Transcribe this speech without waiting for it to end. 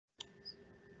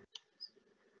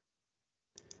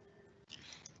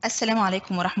السلام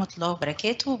عليكم ورحمة الله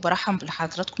وبركاته. برحب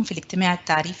بحضراتكم في الاجتماع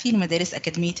التعريفي لمدارس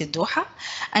أكاديمية الدوحة.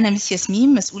 أنا مس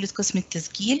ياسمين، مسؤولة قسم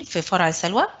التسجيل في فرع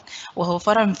سلوى، وهو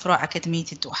فرع من فروع أكاديمية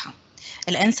الدوحة.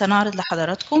 الآن سنعرض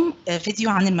لحضراتكم فيديو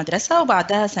عن المدرسة،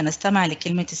 وبعدها سنستمع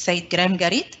لكلمة السيد جرام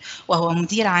جاريت وهو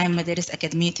مدير عام مدارس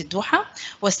أكاديمية الدوحة،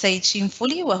 والسيد شين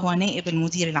فولي وهو نائب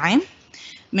المدير العام.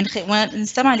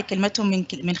 ونستمع لكلمتهم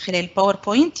من خلال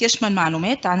باوربوينت يشمل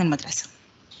معلومات عن المدرسة.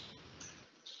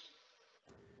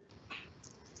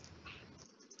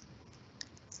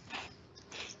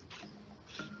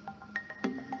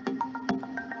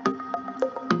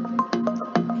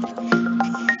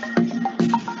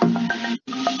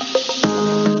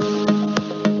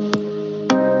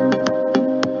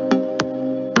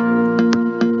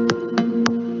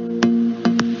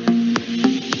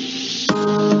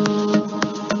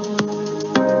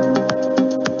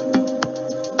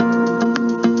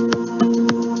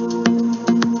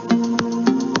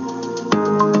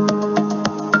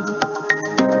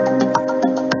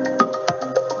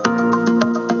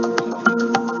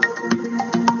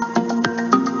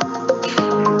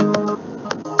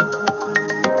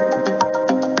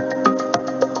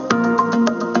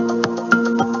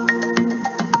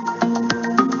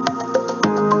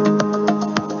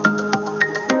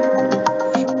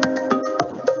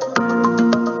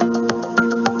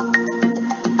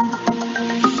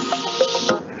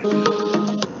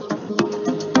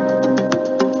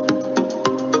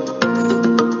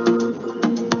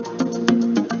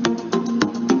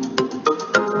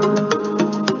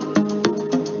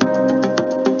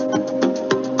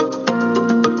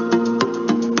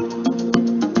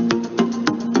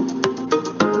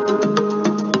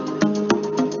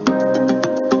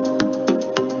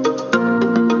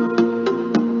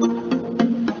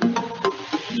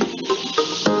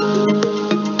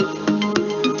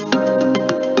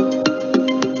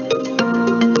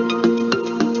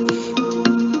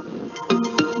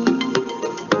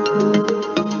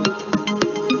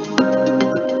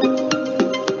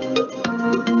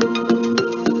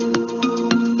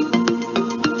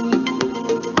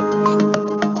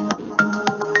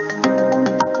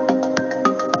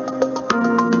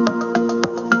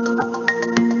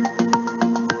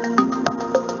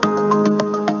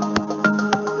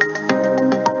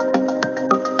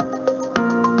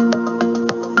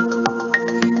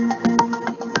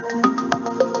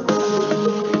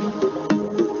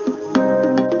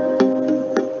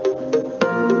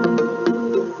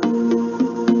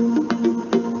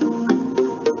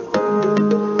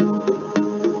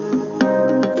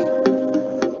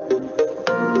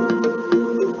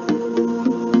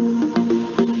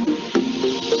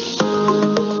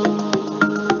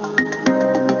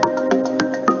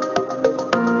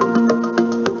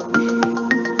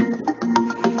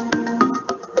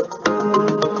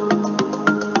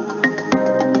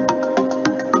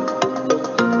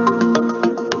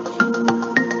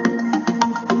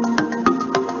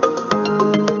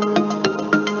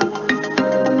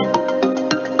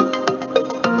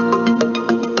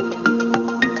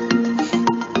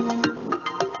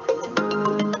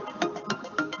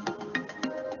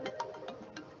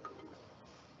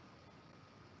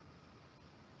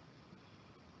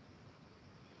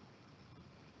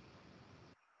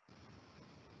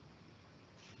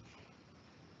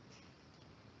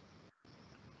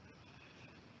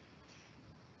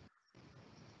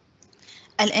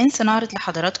 الآن سنعرض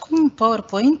لحضراتكم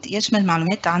باوربوينت يشمل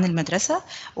معلومات عن المدرسة،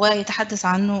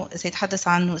 سيتحدث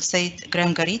عنه السيد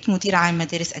جرام جاريت مدير عام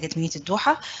مدارس أكاديمية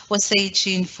الدوحة، والسيد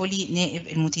شين فولي نائب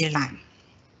المدير العام.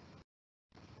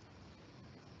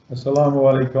 Assalamu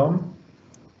alaikum.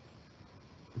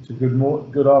 It's a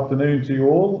good afternoon to you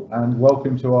all, and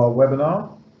welcome to our webinar.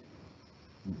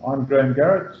 I'm Graham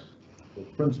Garrett, the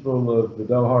principal of the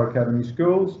Doha Academy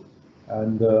schools,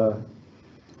 and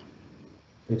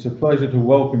it's a pleasure to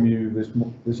welcome you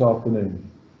this afternoon.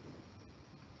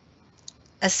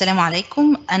 السلام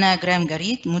عليكم. أنا جرام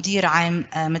جاريت مدير عام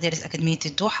مدارس أكاديمية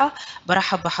الدوحة.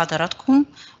 برحب بحضراتكم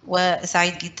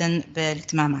وسعيد جدا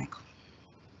بالاجتماع معكم.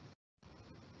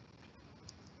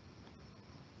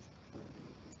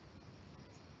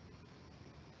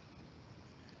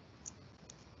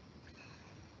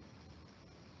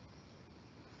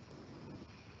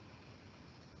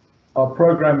 Our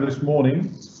program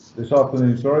this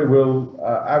afternoon, will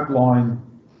outline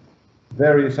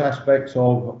various aspects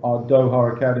of our Doha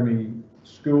Academy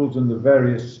schools and the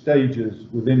various stages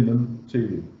within them to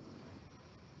you.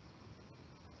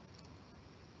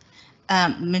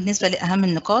 بالنسبة لأهم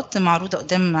النقاط معروضة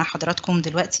قدام حضراتكم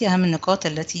دلوقتي، أهم النقاط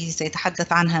التي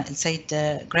سيتحدث عنها السيد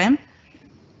جرام.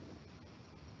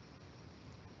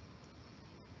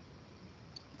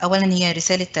 أولاً هي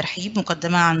رسالة ترحيب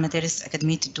مقدمة عن مدارس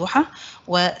أكاديمية الدوحة،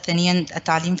 وثانياً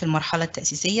التعليم في المرحلة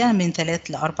التأسيسية من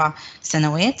 3 ل4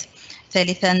 سنوات،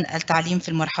 ثالثاً التعليم في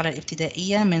المرحلة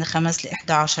الابتدائية من 5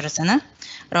 ل11 سنة،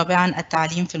 رابعاً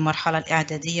التعليم في المرحلة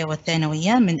الإعدادية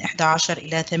والثانوية من 11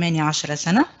 إلى 18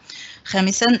 سنة،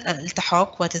 خامساً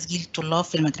الالتحاق وتسجيل الطلاب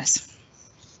في المدرسة.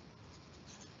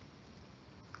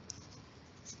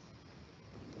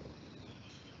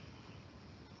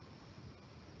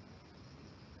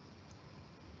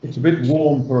 It's a bit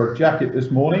warm for a jacket this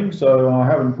morning, so I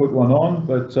haven't put one on,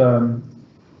 but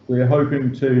we're hoping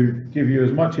to give you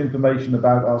as much information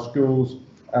about our schools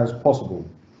as possible.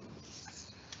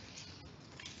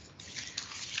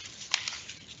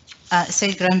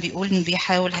 السيد جرام بيقول إن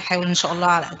هيحاول إن شاء الله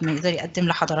على قد ما يقدر يقدم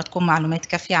لحضراتكم معلومات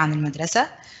كافية عن المدرسة،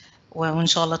 وإن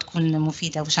شاء الله تكون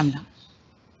مفيدة وشاملة.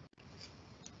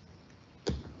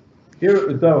 Here at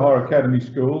the Doha Academy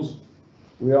schools,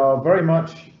 we are very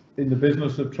much in the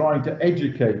business of trying to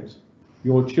educate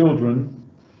your children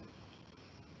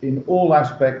in all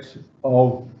aspects of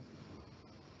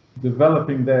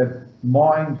developing their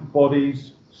mind, bodies,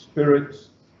 spirits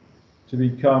to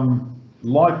become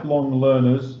lifelong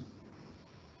learners,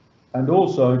 and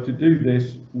also to do this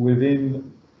within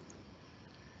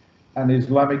an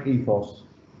Islamic ethos.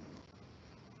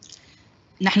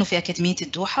 نحن في أكاديمية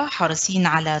الدوحة حريصين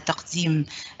على تقديم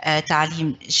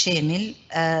تعليم شامل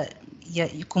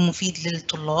يكون مفيد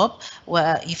للطلاب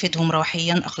ويفيدهم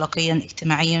روحيا، أخلاقيا،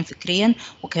 اجتماعيا، فكريا،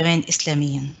 وكمان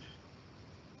إسلاميا.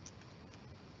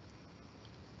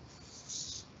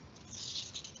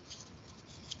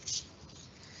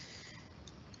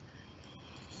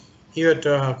 Here at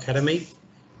Doha Academy,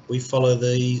 we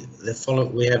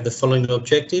have the following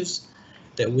objectives: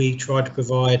 that we try to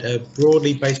provide a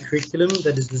broadly based curriculum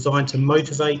that is designed to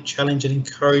motivate, challenge and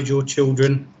encourage your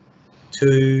children to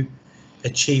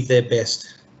achieve their best.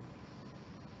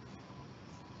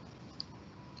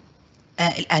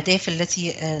 الأهداف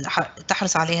التي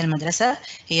تحرص عليها المدرسة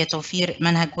هي توفير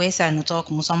منهج واسع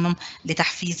النطاق مصمم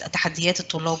لتحفيز تحديات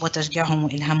الطلاب وتشجيعهم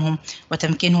وإلهامهم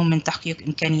وتمكينهم من تحقيق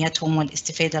إمكانياتهم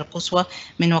والاستفادة القصوى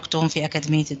من وقتهم في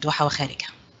أكاديمية الدوحة وخارجها.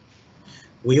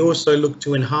 We also look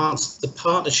to enhance the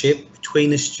partnership between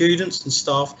the students and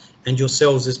staff and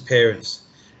yourselves as parents,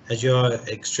 as you are an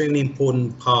extremely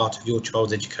important part of your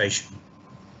child's education.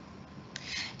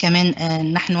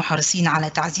 كمان نحن حريصين على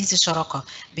تعزيز الشراكة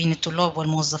بين الطلاب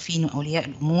والموظفين وأولياء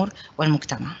الأمور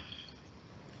والمجتمع.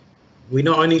 We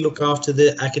not only look after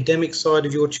the academic side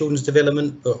of your children's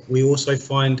development, but we also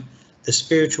find the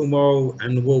spiritual, moral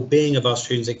and well-being of our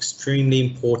students extremely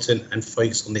important and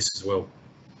focus on this as well.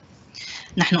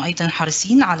 نحن أيضا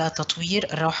حريصين على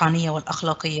تطوير الروحانية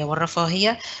والأخلاقية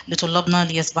والرفاهية لطلابنا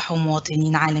ليصبحوا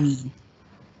مواطنين عالميين.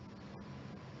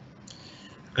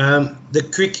 The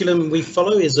curriculum we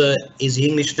follow is the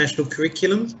English National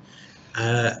Curriculum,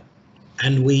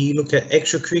 and we look at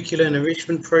extracurricular and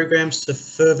enrichment programs to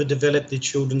further develop the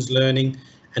children's learning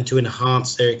and to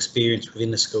enhance their experience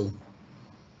within the school.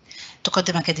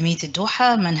 تقدم أكاديمية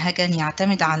الدوحة منهجاً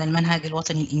يعتمد على المنهج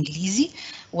الوطني الإنجليزي،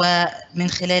 ومن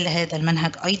خلال هذا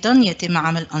المنهج أيضاً يتم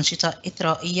عمل أنشطة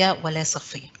إثرائية ولا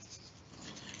صفية.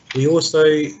 We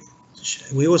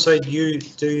also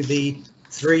do the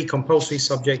 3 compulsory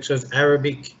subjects of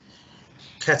Arabic,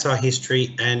 Qatar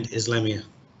history and Islamia.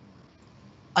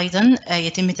 أيضاً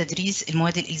يتم تدريس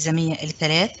المواد الإلزامية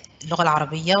ال3: اللغة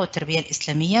العربية والتربية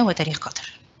الإسلامية وتاريخ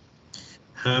قطر.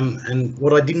 And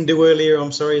what I didn't do earlier,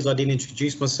 I'm sorry, is I didn't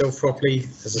introduce myself properly,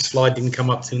 as the slide didn't come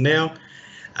up till now.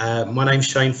 My name's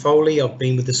Shane Foley. I've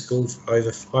been with the school for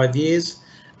over 5 years,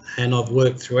 and I've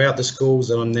worked throughout the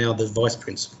schools, and I'm now the vice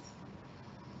principal.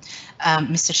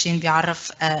 مستر شين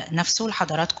بيعرف نفسه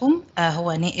لحضراتكم.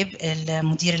 هو نائب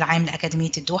المدير العام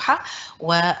لأكاديمية الدوحة،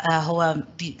 وهو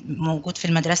موجود في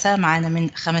المدرسة معانا من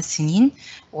 5 سنين،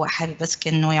 وحابب بس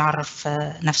كأنه يعرف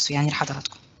نفسه يعني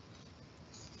لحضراتكم.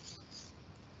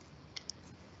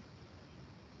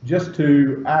 Just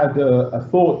to add a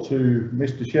thought to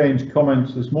Mr. Shane's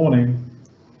comments this morning,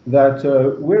 that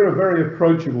we're a very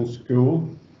approachable school.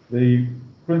 The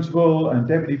principal and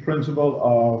deputy principal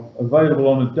are available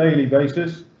on a daily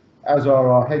basis, as are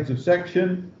our heads of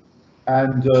section,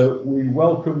 and we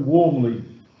welcome warmly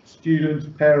students,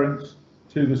 parents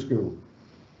to the school.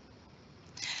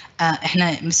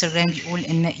 احنا مستر جرام بيقول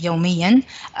ان يوميا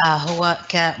هو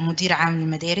كمدير عام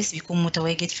للمدارس بيكون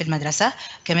متواجد في المدرسه،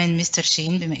 كمان مستر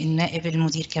شين بما ان نائب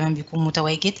المدير كمان بيكون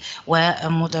متواجد،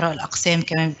 ومدراء الاقسام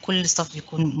كمان كل الستاف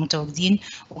بيكون متواجدين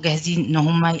وجاهزين ان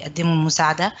هم يقدموا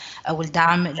المساعده او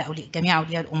الدعم لجميع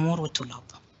اولياء الامور والطلاب.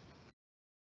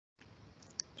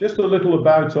 Just a little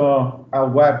about our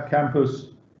WAB campus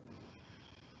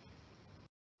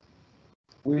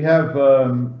we have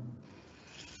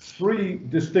 3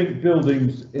 distinct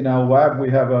buildings in our lab. We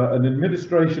have an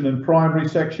administration and primary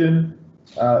section,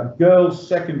 girls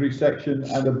secondary section,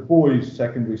 and a boys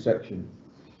secondary section.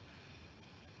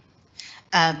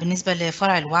 بالنسبة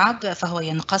لفرع الوعب فهو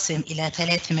ينقسم إلى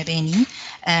 3 مباني.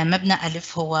 مبنى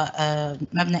ألف هو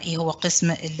مبنى A هو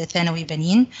قسم الثانوي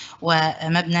بنين،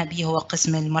 ومبنى B هو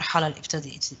قسم المرحلة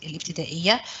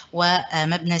الابتدائية،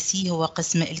 ومبنى C هو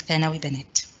قسم الثانوي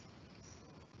بنات.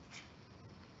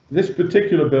 This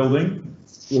particular building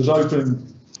was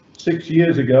opened 6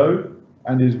 years ago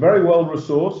and is very well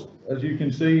resourced. As you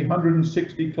can see,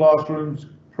 160 classrooms,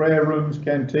 prayer rooms,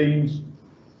 canteens,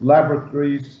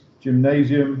 laboratories,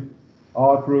 gymnasium,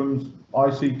 art rooms,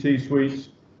 ICT suites,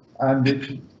 and it's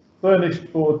furnished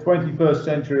for 21st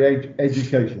century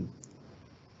education.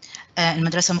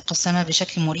 المدرسة مقسمة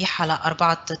بشكل مريح على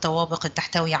 4 طوابق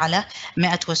تحتوي على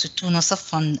 160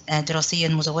 صفا دراسيا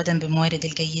مزودا بالموارد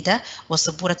الجيدة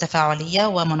وسبورة تفاعلية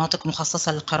ومناطق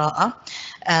مخصصة للقراءة.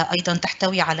 أيضا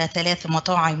تحتوي على 3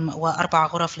 مطاعم و4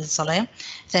 غرف للصلاة،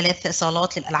 3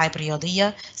 صالات للألعاب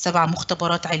الرياضية، 7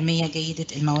 مختبرات علمية جيدة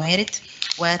الموارد،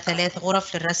 و3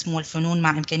 غرف للرسم والفنون مع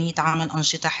إمكانية عمل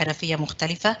أنشطة حرفية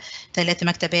مختلفة، 3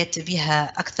 مكتبات بها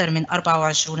أكثر من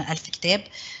 24,000 كتاب،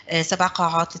 7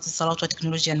 قاعات لاتصالات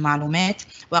وتكنولوجيا المعلومات،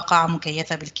 وقاعة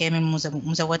مكيفة بالكامل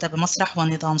مزودة بمسرح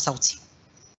ونظام صوتي.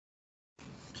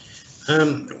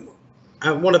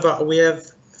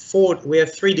 We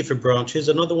have 3 different branches.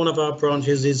 Another one of our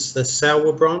branches is the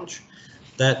Salwa branch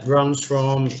that runs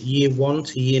from year 1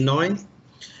 to year 9.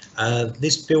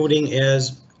 This building has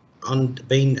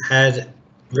had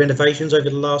renovations over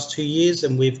the last 2 years,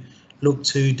 and we've looked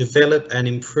to develop and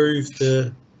improve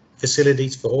the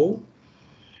facilities for all.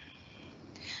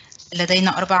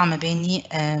 لدينا 4 مباني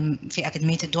في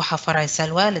أكاديمية الدوحة فرع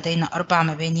سلوى. لدينا 4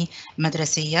 مباني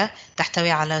مدرسية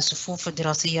تحتوي على صفوف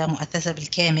دراسية مؤثثة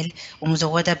بالكامل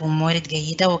ومزودة بموارد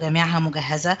جيدة، وجميعها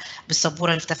مجهزة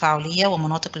بالسبورة التفاعلية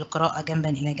ومناطق للقراءة جنبا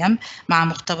إلى جنب مع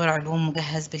مختبر علوم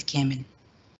مجهز بالكامل.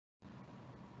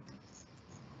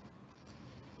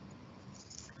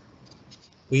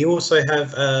 We also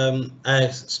have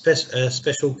a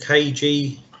special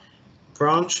KG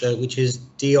branch, which is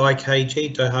DIKG,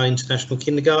 Doha International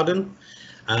Kindergarten.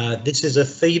 This is a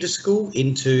feeder school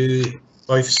into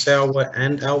both Salwa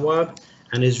and Al-Wab,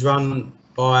 and is run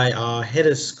by our head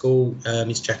of school,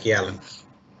 Ms. Jackie Allen.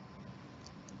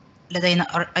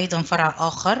 لدينا أيضا فرع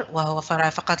آخر وهو فرع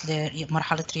فقط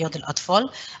لمرحلة رياض الأطفال،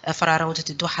 فرع روضة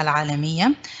الدوحة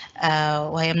العالمية،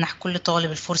 ويمنح كل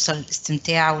طالب الفرصة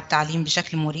للاستمتاع والتعليم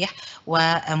بشكل مريح،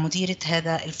 ومديرة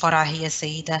هذا الفرع هي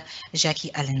السيدة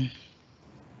جاكي ألين.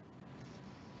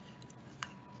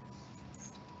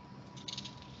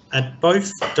 At both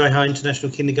Doha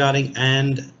International Kindergarten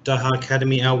and Doha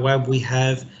Academy Al-Wab, we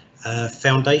have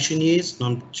foundation years, and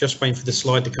I'm just waiting for the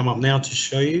slide to come up now to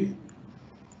show you.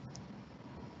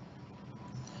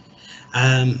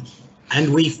 And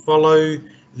we follow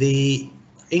the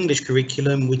English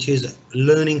curriculum, which is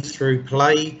learning through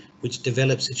play, which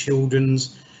develops the children's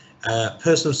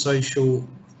personal social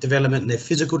development, their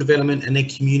physical development, and their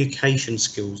communication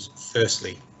skills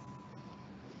firstly.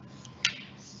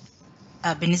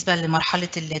 بالنسبة لمرحلة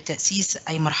التأسيس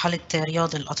أي مرحلة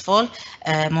رياض الأطفال،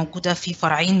 موجودة في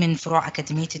فرعين من فروع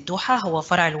أكاديمية الدوحة، هو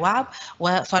فرع الوعب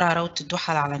وفرع روضة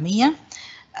الدوحة العالمية.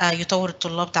 يطور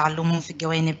الطلاب تعلمهم في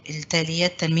الجوانب التالية: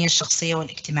 التنمية الشخصية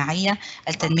والاجتماعية،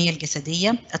 التنمية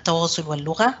الجسدية، التواصل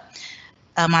واللغة،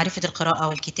 معرفة القراءة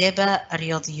والكتابة،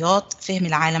 الرياضيات، فهم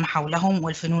العالم حولهم،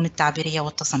 والفنون التعبيرية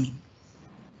والتصاميم.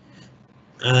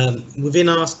 Within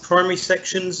our primary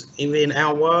sections in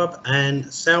Al-Wab and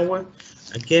Salwa,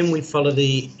 again we follow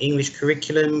the English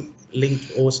curriculum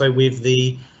linked also with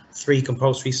the 3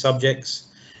 compulsory subjects,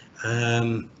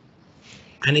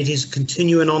 and it is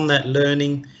continuing on that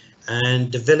learning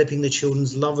and developing the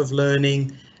children's love of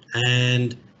learning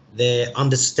and their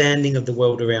understanding of the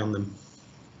world around them.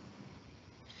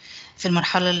 في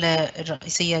المرحلة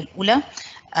الرئيسية الأولى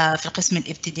في القسم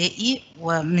الابتدائي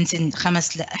ومن سن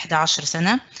 5 ل 11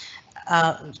 سنة،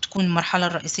 تكون المرحلة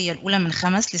الرئيسية الأولى من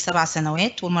 5 ل 7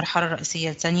 سنوات، والمرحلة الرئيسية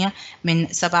الثانية من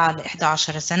 7 ل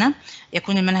 11 سنة.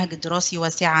 يكون المنهج الدراسي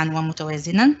واسعا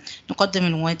ومتوازنا. نقدم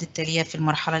المواد التالية في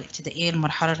المرحلة الابتدائية: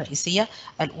 المرحلة الرئيسية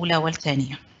الأولى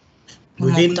والثانية.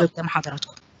 قدام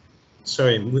حضراتكم.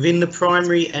 Within the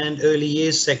primary and early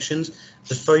years sections,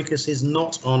 the focus is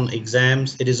not on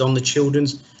exams, it is on the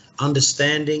children's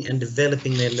understanding and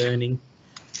developing their learning.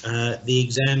 The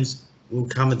exams will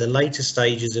come at the later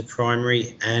stages of primary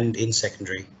and in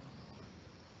secondary.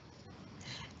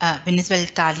 بالنسبة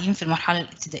للتعليم في المرحلة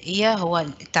الابتدائية، هو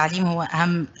التعليم هو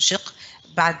أهم شق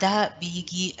بعدها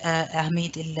بيجي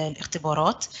أهمية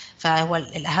الاختبارات، فهو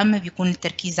الأهم بيكون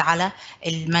التركيز على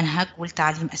المنهج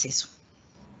والتعليم أساسه.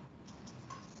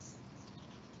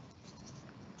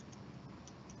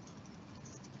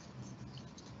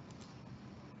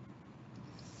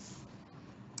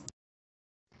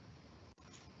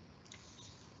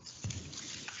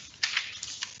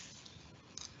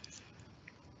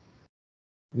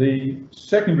 The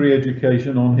secondary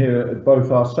education on here at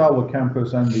both our Salwa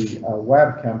campus and the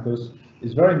WAB campus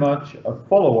is very much a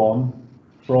follow-on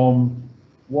from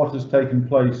what has taken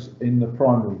place in the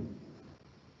primary.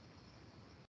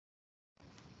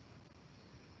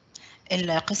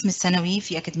 القسم الثانوي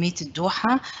في أكاديمية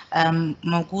الدوحة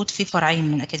موجود في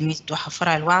فرعين من أكاديمية الدوحة،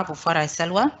 فرع الوعب وفرع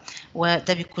سلوى،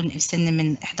 وده بيكون السن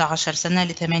من 11 سنة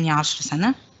ل 18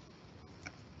 سنة.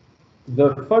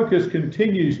 The focus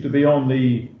continues to be on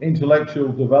the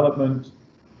intellectual development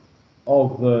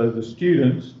of the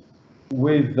students,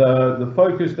 with the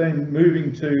focus then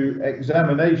moving to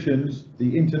examinations,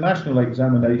 the international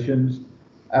examinations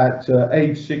at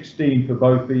age 16 for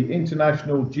both the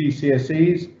international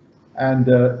GCSEs and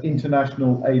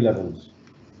international A-levels.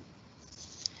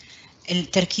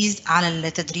 التركيز على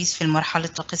التدريس في مرحلة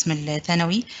القسم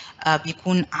الثانوي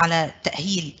بيكون على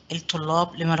تأهيل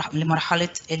الطلاب لمرحلة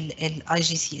ال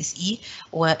IGCSE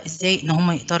وإزاي إن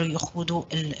هم يقدروا يخوضوا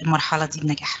المرحلة دي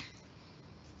بنجاح.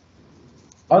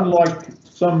 Unlike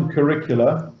some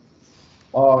curricula,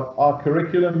 our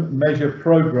curriculum measure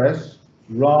progress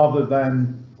rather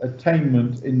than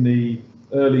attainment in the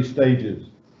early stages.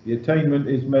 The attainment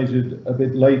is measured a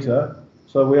bit later,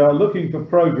 so we are looking for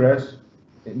progress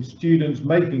in students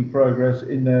making progress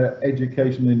in their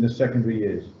education in the secondary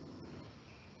years.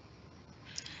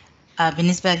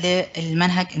 بالنسبة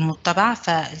للمنهج المتبع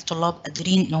فالطلاب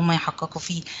قادرين إن هم يحققوا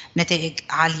فيه نتائج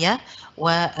عالية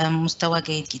ومستوى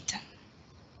جيد جدا.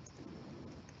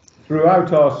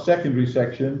 Throughout our secondary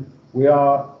section, we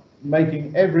are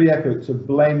making every effort to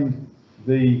blend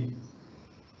the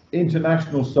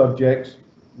international subjects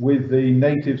with the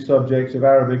native subjects of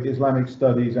Arabic, Islamic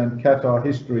studies and Qatar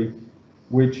history,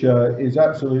 which is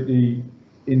absolutely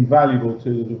invaluable to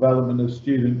the development of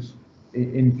students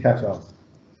in Qatar.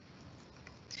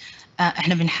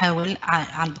 احنا بنحاول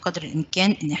على بقدر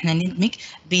الامكان ان احنا ندمج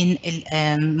بين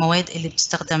المواد اللي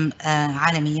بتستخدم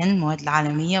عالميا، المواد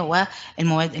العالميه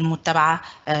والمواد المتبعه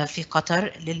في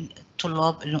قطر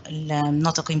للطلاب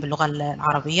الناطقين باللغه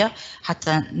العربيه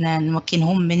حتى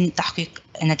نمكنهم من تحقيق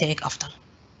نتائج افضل.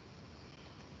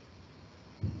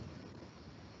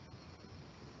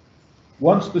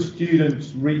 Once the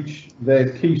students reach their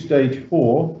key stage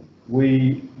 4,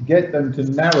 we get them to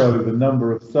narrow the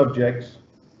number of subjects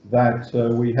that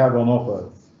we have on offer.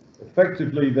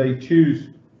 Effectively, they choose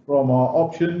from our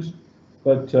options,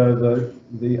 but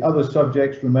the other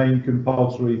subjects remain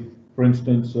compulsory, for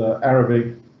instance, Arabic,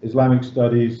 Islamic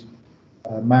studies,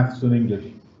 maths and English.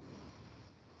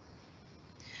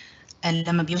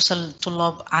 لما بيوصل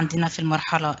الطلاب عندنا في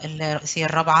المرحلة الرئيسية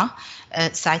الرابعة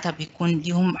ساعتها بيكون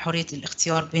ليهم حرية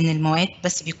الاختيار بين المواد،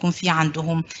 بس بيكون في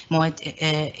عندهم مواد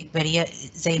إجبارية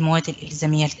زي المواد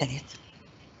الإلزامية الثلاث.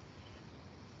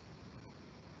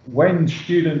 When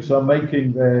students are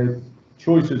making their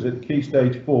choices at Key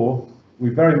Stage 4, we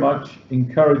very much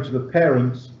encourage the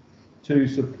parents to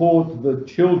support the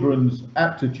children's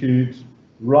aptitudes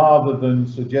rather than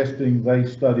suggesting they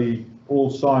study all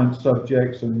science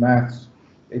subjects and maths.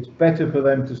 It's better for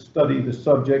them to study the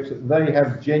subjects that they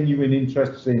have genuine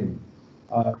interests in.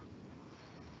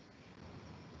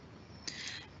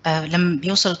 لما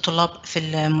بيوصل الطلاب في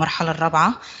المرحلة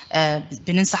الرابعة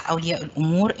بننصح أولياء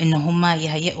الأمور إن هم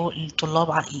يهيئوا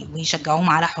الطلاب ويشجعوهم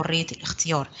على حرية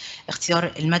الاختيار،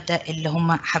 اختيار المادة اللي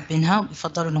هم حابينها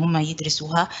ويفضلوا إن هم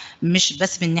يدرسوها مش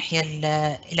بس من الناحية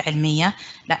العلمية،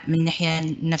 لا من الناحية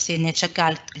النفسية، إن تشجع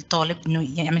الطالب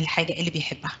إنه يعمل الحاجة اللي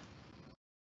بيحبها.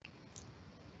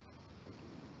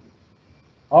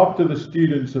 After the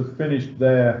students have finished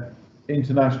their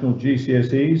international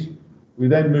GCSEs, we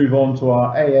then move on to our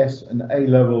AS and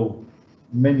A-level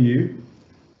menu,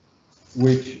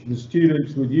 which the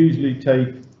students would usually take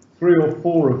 3 or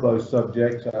 4 of those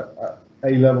subjects at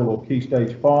A-level or Key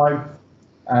Stage 5.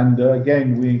 And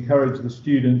again, we encourage the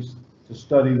students to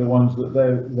study the ones that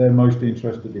they're most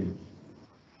interested in.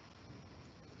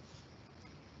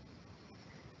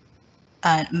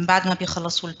 بعد ما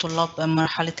بيخلصوا الطلاب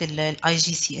مرحلة ال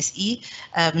IGCSE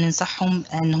بننصحهم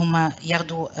ان هم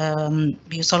ياخدوا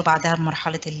بيوصلوا بعدها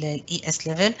بمرحلة ال ES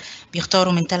level،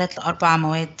 بيختاروا من 3 ل 4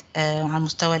 مواد على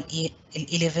مستوى ال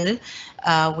E level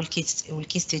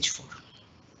والكي stage 4.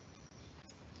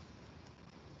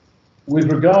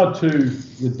 With regard to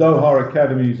the Doha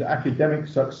Academy's academic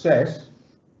success,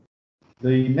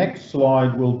 The next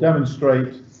slide will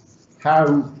demonstrate how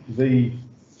the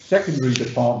secondary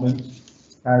department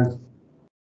has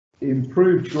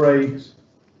improved grades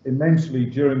immensely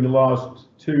during the last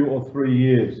 2 or 3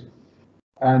 years.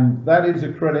 And that is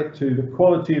a credit to the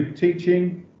quality of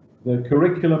teaching, the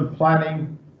curriculum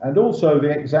planning, and also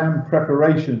the exam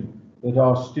preparation that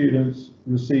our students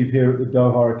receive here at the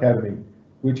Doha Academy,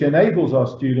 which enables our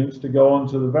students to go on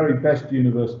to the very best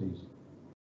universities.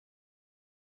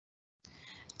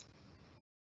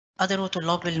 قدروا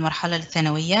طلاب المرحلة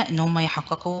الثانوية إن هم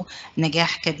يحققوا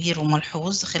نجاح كبير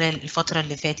وملحوظ خلال الفترة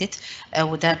اللي فاتت،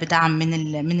 وده بدعم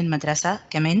من المدرسة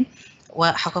كمان،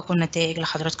 وحققوا النتائج اللي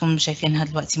حضراتكم شايفينها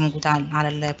دلوقتي موجودة على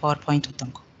الباوربوينت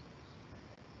قدامكم.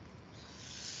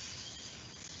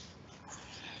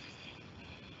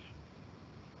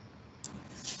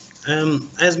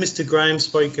 As Mr. Graham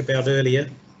spoke about earlier,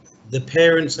 the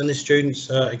parents and the students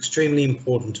are extremely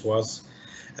important to us.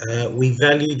 We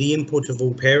value the input of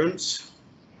all parents.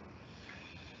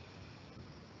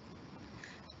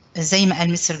 زي ما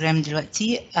قال مستر جرام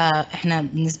دلوقتي، احنا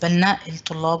بالنسبة لنا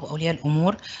الطلاب وأولياء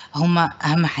الأمور هم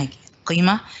أهم حاجة،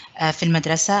 قيمة في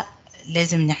المدرسة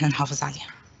لازم إن احنا نحافظ عليها.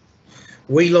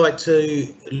 We like to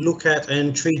look at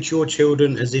and treat your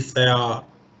children as if they are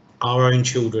our own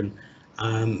children.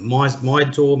 My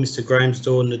door, Mr. Graham's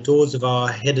door, and the doors of our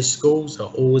head of schools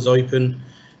are always open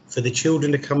for the children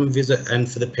to come and visit and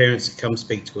for the parents to come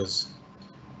speak to us.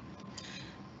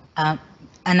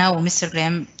 أنا ومستر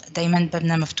جرام دايما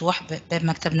بابنا مفتوح، باب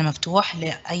مكتبنا مفتوح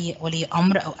لأي ولي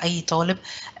أمر أو أي طالب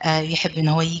يحب إن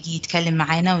هو يجي يتكلم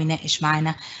معانا ويناقش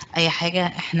معانا أي حاجة.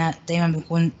 إحنا دايما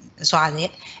بنكون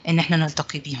سعداء إن إحنا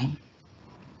نلتقي بيهم.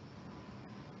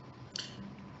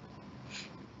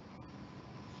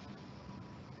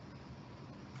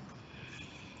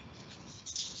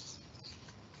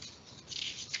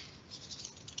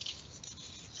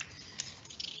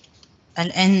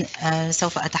 الآن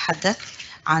سوف أتحدث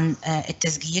عن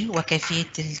التسجيل وكيفية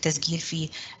التسجيل في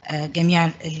جميع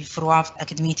الفروع في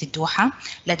أكاديمية الدوحة.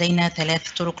 لدينا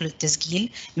 3 طرق للتسجيل،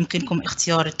 يمكنكم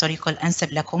اختيار الطريقة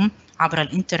الأنسب لكم عبر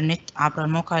الإنترنت، عبر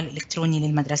الموقع الإلكتروني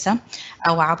للمدرسة،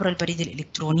 أو عبر البريد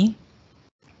الإلكتروني.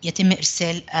 يتم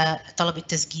إرسال طلب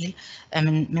التسجيل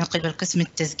من قبل قسم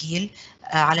التسجيل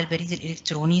على البريد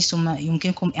الإلكتروني، ثم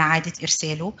يمكنكم إعادة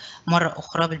إرساله مرة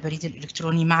أخرى بالبريد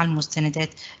الإلكتروني مع المستندات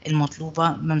المطلوبة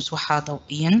ممسوحة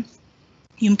ضوئياً.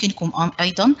 يمكنكم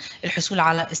أيضاً الحصول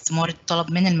على استمارة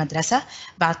طلب من المدرسة.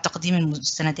 بعد تقديم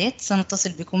المستندات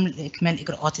سنتصل بكم لإكمال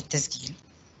إجراءات التسجيل.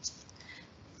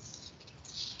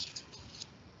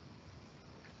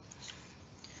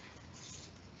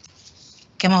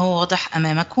 كما هو واضح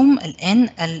أمامكم الآن،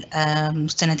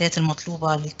 المستندات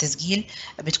المطلوبة للتسجيل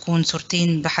بتكون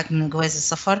صورتين بحجم جواز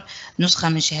السفر، نسخة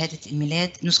من شهادة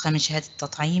الميلاد، نسخة من شهادة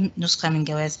التطعيم، نسخة من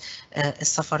جواز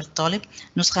السفر الطالب،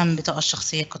 نسخة من بطاقة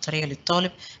الشخصية القطرية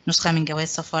للطالب، نسخة من جواز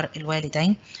سفر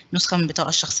الوالدين، نسخة من بطاقة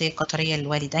الشخصية القطرية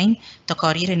للوالدين،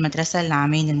 تقارير المدرسة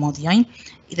للعامين الماضيين.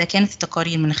 إذا كانت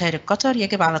التقارير من خارج قطر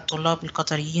يجب على الطلاب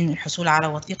القطريين الحصول على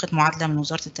وثيقة معادلة من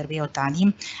وزارة التربية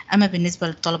والتعليم. أما بالنسبة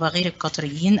للطلبة غير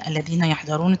القطريين الذين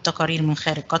يحضرون التقارير من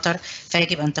خارج قطر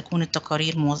فيجب أن تكون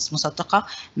التقارير مصدقة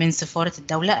من سفارة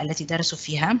الدولة التي درسوا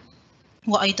فيها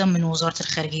وأيضا من وزارة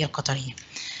الخارجية القطرية.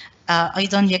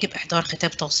 أيضا يجب إحضار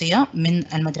كتاب توصية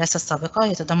من المدرسة السابقة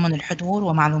يتضمن الحضور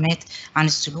ومعلومات عن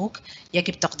السلوك.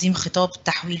 يجب تقديم خطاب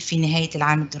تحويل في نهاية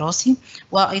العام الدراسي،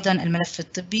 وأيضا الملف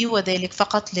الطبي، وذلك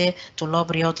فقط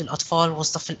لطلاب رياض الأطفال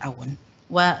والصف الأول،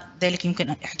 وذلك يمكن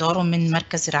إحضاره من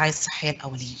مركز الرعاية الصحية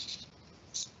الأولية.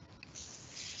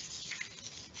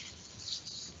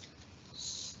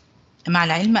 مع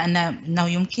العلم أنه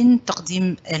يمكن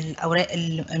تقديم الأوراق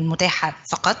المتاحة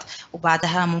فقط،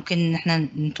 وبعدها ممكن إحنا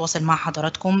نتواصل مع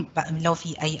حضراتكم لو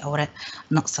في أي أوراق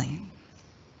ناقصة.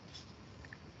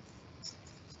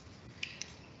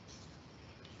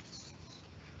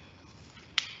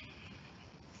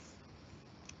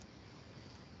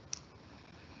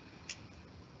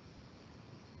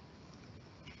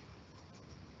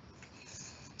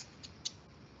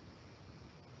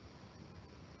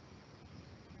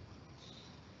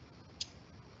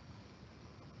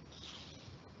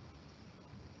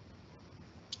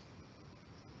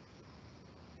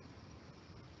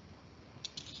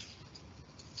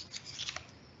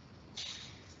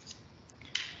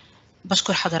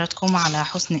 بشكر حضراتكم على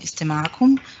حسن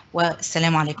استماعكم،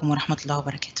 والسلام عليكم ورحمة الله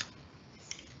وبركاته.